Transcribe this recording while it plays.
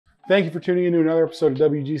Thank you for tuning in to another episode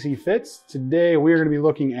of WGC Fits. Today we are going to be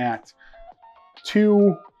looking at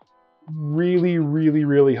two really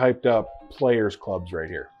hyped up players clubs right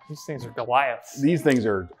here. These things are Goliaths. These things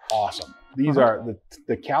are awesome. These are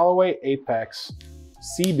the Callaway Apex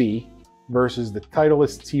CB versus the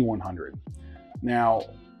Titleist T100. Now,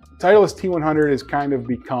 Titleist T100 has kind of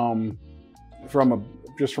become,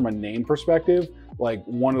 just from a name perspective, like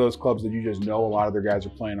one of those clubs that you just know a lot of their guys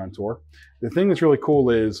are playing on tour. The thing that's really cool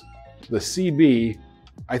is the CB,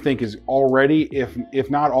 I think, is already, if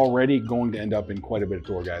not already, going to end up in quite a bit of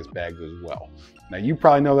tour guys' bags as well. Now, you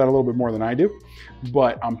probably know that a little bit more than I do,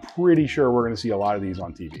 but I'm pretty sure we're going to see a lot of these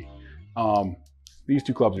on TV. These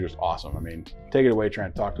two clubs are just awesome. I mean, take it away,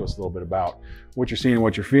 trying to talk to us a little bit about what you're seeing,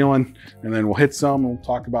 what you're feeling, and then we'll hit some and we'll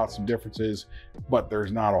talk about some differences, but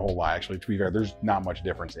there's not a whole lot. Actually, to be fair, there's not much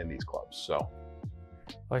difference in these clubs. So,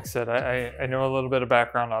 like I said, I know a little bit of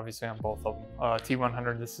background, obviously, on both of them.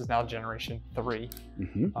 T100, this is now generation 3,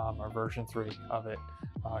 or version 3 of it.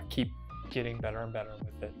 Keep getting better and better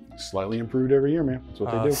with it. Slightly improved every year, man. That's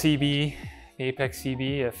what they do. CB, the Apex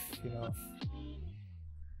CB, if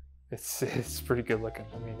it's pretty good looking.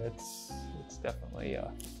 I mean, it's definitely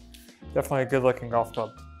a good looking golf club.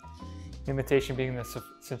 Imitation being the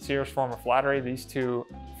sincerest form of flattery. These two,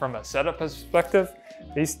 from a setup perspective,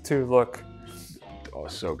 these two look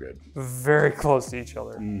so good. Very close to each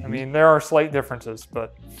other. I mean, there are slight differences,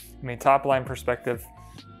 but I mean, top line perspective,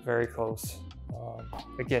 very close.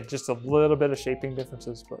 Again, just a little bit of shaping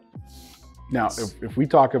differences, but. Now, if we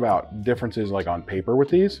talk about differences like on paper with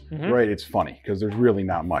these, right, it's funny because there's really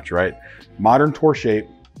not much, right? Modern tour shape,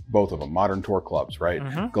 both of them, modern tour clubs, right?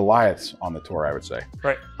 Goliaths on the tour, I would say.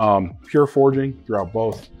 Right. Pure forging throughout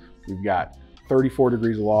both. We've got 34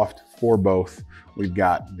 degrees aloft for both. We've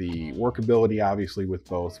got the workability, obviously, with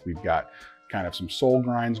both. We've got kind of some sole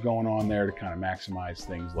grinds going on there to kind of maximize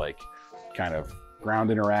things like kind of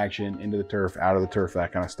ground interaction, into the turf, out of the turf,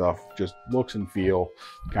 that kind of stuff. Just looks and feel,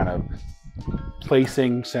 kind of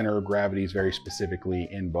placing center of gravities very specifically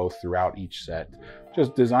in both throughout each set.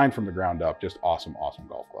 Just designed from the ground up, just awesome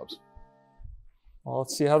golf clubs. Well,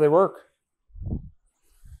 let's see how they work.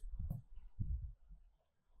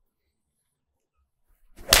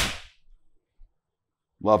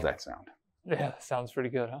 Love that sound. Yeah, sounds pretty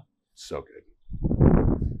good, huh? So good.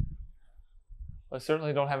 I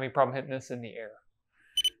certainly don't have any problem hitting this in the air.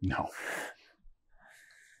 No.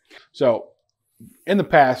 So, in the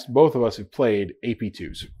past, both of us have played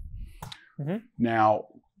AP2s. Now,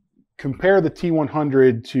 compare the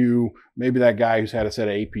T100 to maybe that guy who's had a set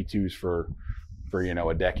of AP2s for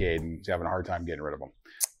a decade and he's having a hard time getting rid of them.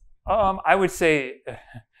 I would say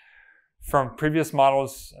from previous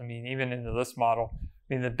models, I mean, even into this model,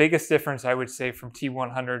 I mean, the biggest difference I would say from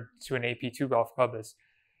T100 to an AP2 golf club is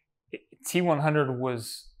T100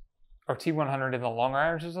 in the long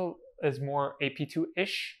irons is more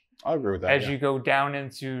AP2-ish. I agree with that. As you go down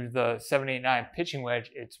into the 789 pitching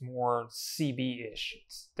wedge, it's more CB-ish.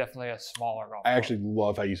 It's definitely a smaller golf club. I actually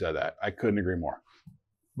love how you said that. I couldn't agree more.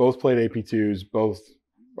 Both played AP2s. Both,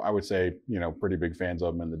 I would say, pretty big fans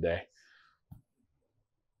of them in the day.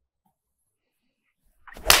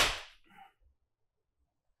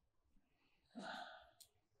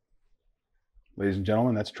 Ladies and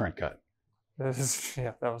gentlemen, that's a Trent cut. That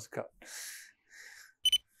was a cut.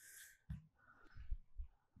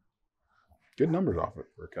 Good numbers off it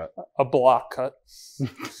for a cut. A block cut.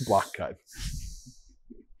 Block cut.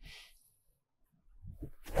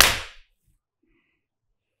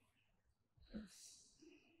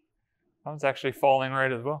 That one's actually falling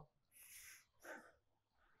right as well.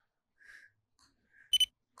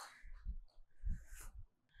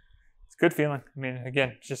 It's a good feeling. I mean,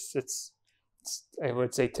 again, just it's I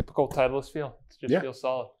would say typical Titleist feel. It just feels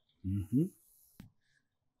solid.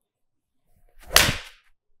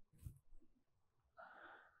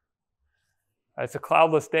 It's a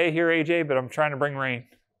cloudless day here, AJ, but I'm trying to bring rain.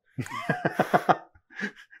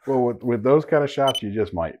 Well, with those kind of shots, you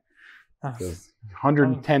just might.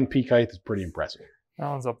 110 peak height is pretty impressive. That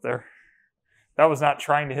one's up there. That was not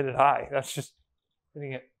trying to hit it high. That's just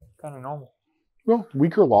hitting it kind of normal. Well,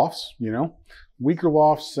 weaker lofts, weaker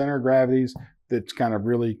lofts, center of gravities, that's kind of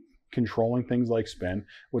really controlling things like spin.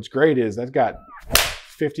 What's great is that's got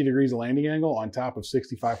 50 degrees of landing angle on top of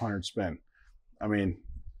 6,500 spin. I mean,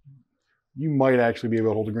 you might actually be able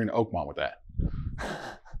to hold a green at Oakmont with that.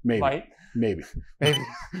 Maybe. Maybe.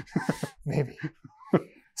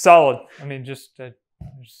 Solid. I mean, just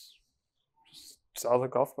solid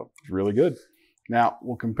golf club. It's really good. Now,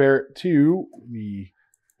 we'll compare it to the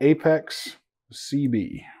Apex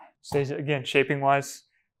CB. So again, shaping-wise,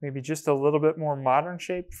 maybe just a little bit more modern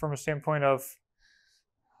shape from a standpoint of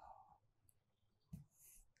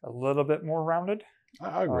a little bit more rounded.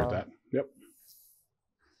 I agree with that. Yep.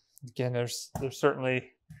 Again, there's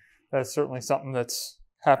certainly something that's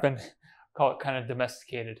happened. Call it kind of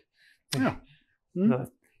domesticated. Yeah. The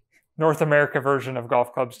North America version of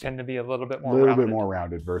golf clubs tend to be a little bit more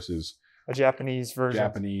rounded versus a Japanese version.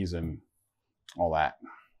 Japanese and all that.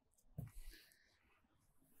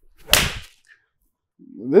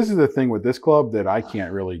 This is the thing with this club that I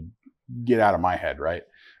can't really get out of my head, right?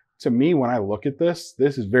 To me, when I look at this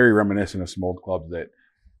is very reminiscent of some old clubs that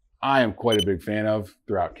I am quite a big fan of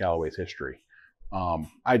throughout Callaway's history. I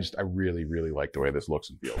really, really like the way this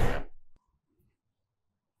looks and feels.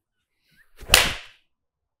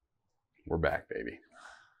 We're back, baby.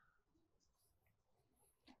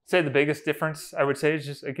 Say the biggest difference, I would say, is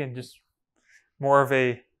just more of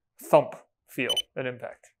a thump feel at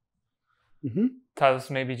impact. Mm-hmm. Titleist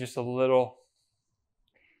maybe just a little,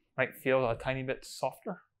 might feel a tiny bit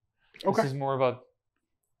softer. Okay. This is more of a,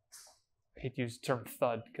 I hate to use the term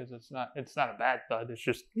thud because it's not a bad thud. It's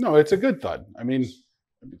just. No, it's a good thud. I mean,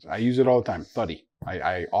 I use it all the time. Thuddy.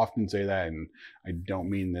 I often say that, and I don't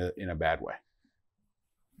mean that in a bad way.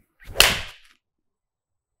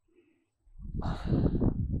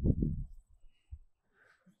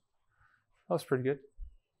 That was pretty good.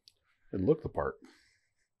 It looked the part.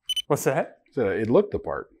 What's that? So it looked the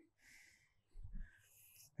part.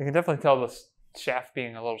 You can definitely tell the shaft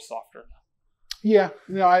being a little softer. Yeah,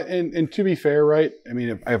 and to be fair, right? I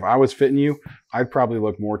mean, if I was fitting you, I'd probably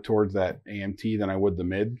look more towards that AMT than I would the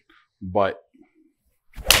mid. But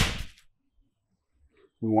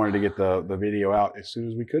we wanted to get the video out as soon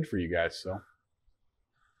as we could for you guys, so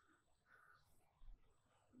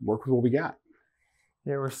work with what we got.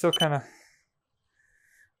 Yeah, we're still kind of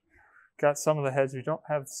got some of the heads. We don't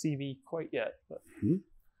have CV quite yet, but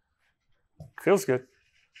feels good.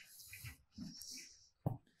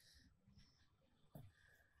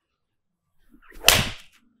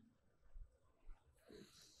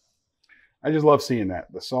 I just love seeing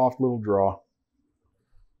that. The soft little draw.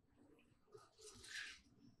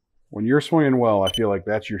 When you're swinging well, I feel like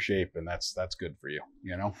that's your shape, and that's good for you,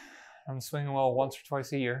 you know? I'm swinging well once or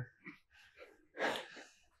twice a year.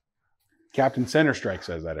 Captain Center Strike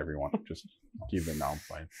says that, everyone. Just keep it now.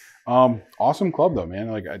 Fine. Awesome club, though, man.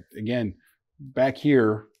 Like, again, back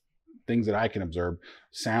here, things that I can observe.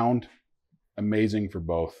 Sound, amazing for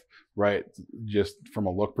both. Right, just from a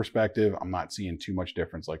look perspective, I'm not seeing too much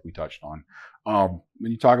difference like we touched on.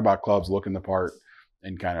 When you talk about clubs looking the part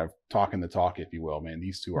and kind of talking the talk, if you will, man,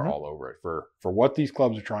 these two are all over it. For what these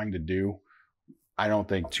clubs are trying to do, I don't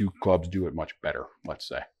think two clubs do it much better, let's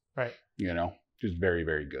say. Right. You know, just very,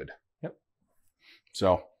 very good. Yep.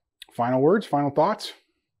 So, final words, final thoughts?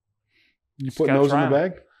 You putting those in the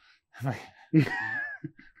bag?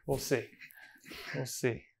 We'll see. We'll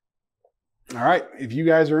see. All right. If you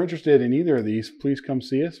guys are interested in either of these, please come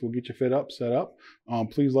see us. We'll get you set up.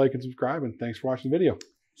 Please like and subscribe, and thanks for watching the video.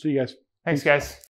 See you guys. Thanks, guys.